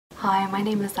Hi, my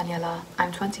name is Daniella.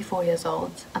 I'm 24 years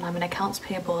old and I'm an accounts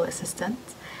payable assistant,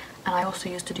 and I also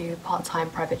used to do part-time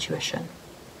private tuition.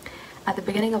 At the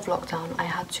beginning of lockdown, I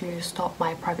had to stop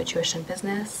my private tuition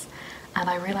business, and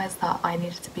I realized that I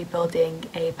needed to be building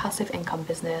a passive income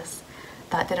business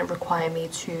that didn't require me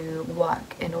to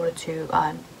work in order to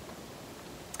earn.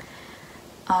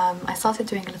 I started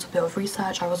doing a little bit of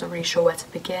research. I wasn't really sure where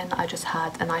to begin. I just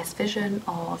had a nice vision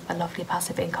of a lovely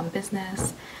passive income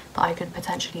business that I could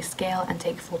potentially scale and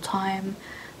take full time,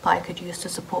 that I could use to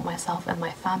support myself and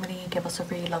my family, give us a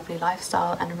really lovely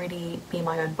lifestyle, and really be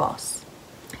my own boss.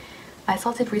 I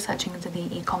started researching into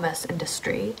the e-commerce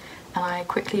industry, and I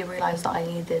quickly realized that I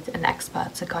needed an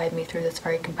expert to guide me through this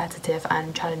very competitive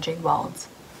and challenging world.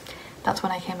 That's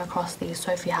when I came across the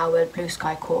Sophie Blue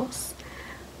Sky course.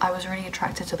 I was really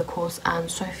attracted to the course and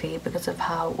Sophie because of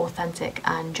how authentic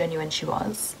and genuine she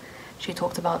was. She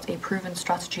talked about a proven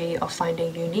strategy of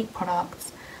finding unique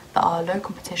products that are low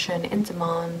competition, in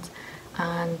demand,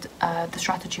 and the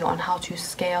strategy on how to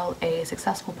scale a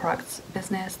successful product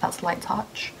business that's light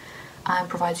touch and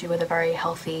provides you with a very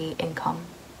healthy income.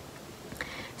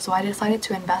 So I decided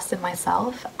to invest in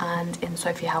myself and in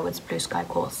Sophie Howard's Blue Sky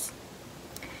course.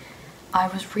 I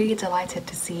was really delighted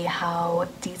to see how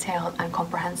detailed and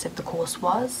comprehensive the course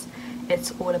was.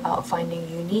 It's all about finding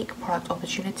unique product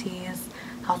opportunities,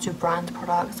 how to brand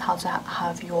products, how to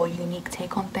have your unique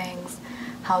take on things,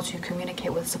 how to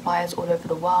communicate with suppliers all over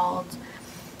the world.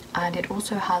 And it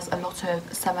also has a lot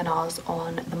of seminars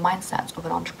on the mindset of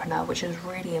an entrepreneur, which is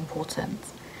really important.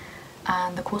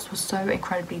 And the course was so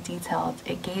incredibly detailed.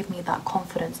 It gave me that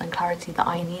confidence and clarity that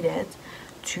I needed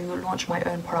to launch my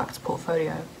own product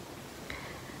portfolio.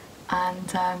 And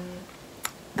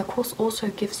the course also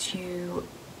gives you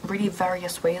really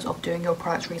various ways of doing your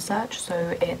product research, so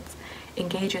it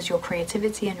engages your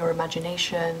creativity and your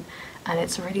imagination, and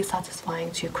it's really satisfying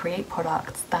to create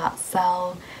products that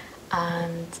sell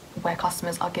and where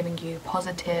customers are giving you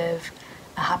positive,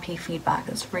 happy feedback.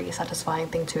 It's a really satisfying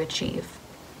thing to achieve.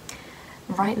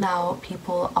 Right now,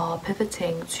 people are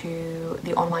pivoting to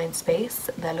the online space.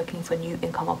 They're looking for new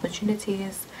income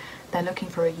opportunities. They're looking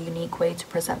for a unique way to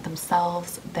present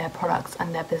themselves, their products,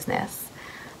 and their business.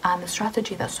 And the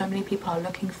strategy that so many people are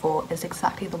looking for is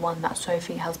exactly the one that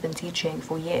Sophie has been teaching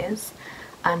for years,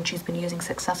 and she's been using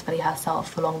successfully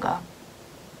herself for longer.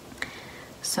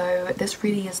 So this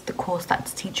really is the course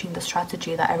that's teaching the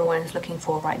strategy that everyone is looking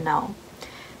for right now.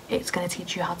 It's going to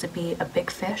teach you how to be a big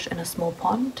fish in a small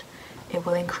pond. It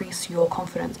will increase your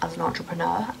confidence as an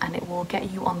entrepreneur, and it will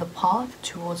get you on the path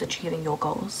towards achieving your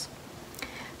goals.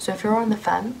 So if you're on the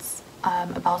fence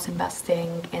about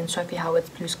investing in Sophie Howard's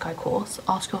Blue Sky course,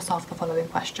 ask yourself the following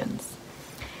questions.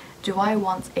 Do I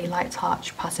want a light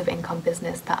touch passive income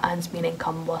business that earns me an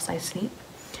income whilst I sleep?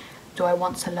 Do I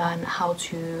want to learn how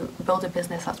to build a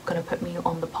business that's going to put me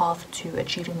on the path to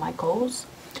achieving my goals?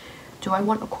 Do I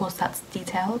want a course that's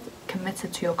detailed,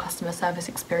 committed to your customer service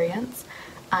experience,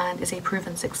 and is a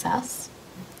proven success?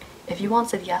 If you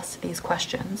answered yes to these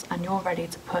questions and you're ready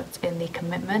to put in the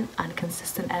commitment and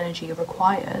consistent energy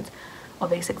required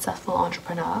of a successful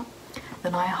entrepreneur,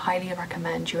 then I highly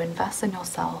recommend you invest in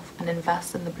yourself and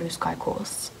invest in the Blue Sky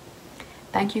course.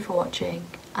 Thank you for watching,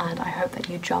 and I hope that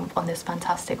you jump on this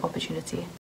fantastic opportunity.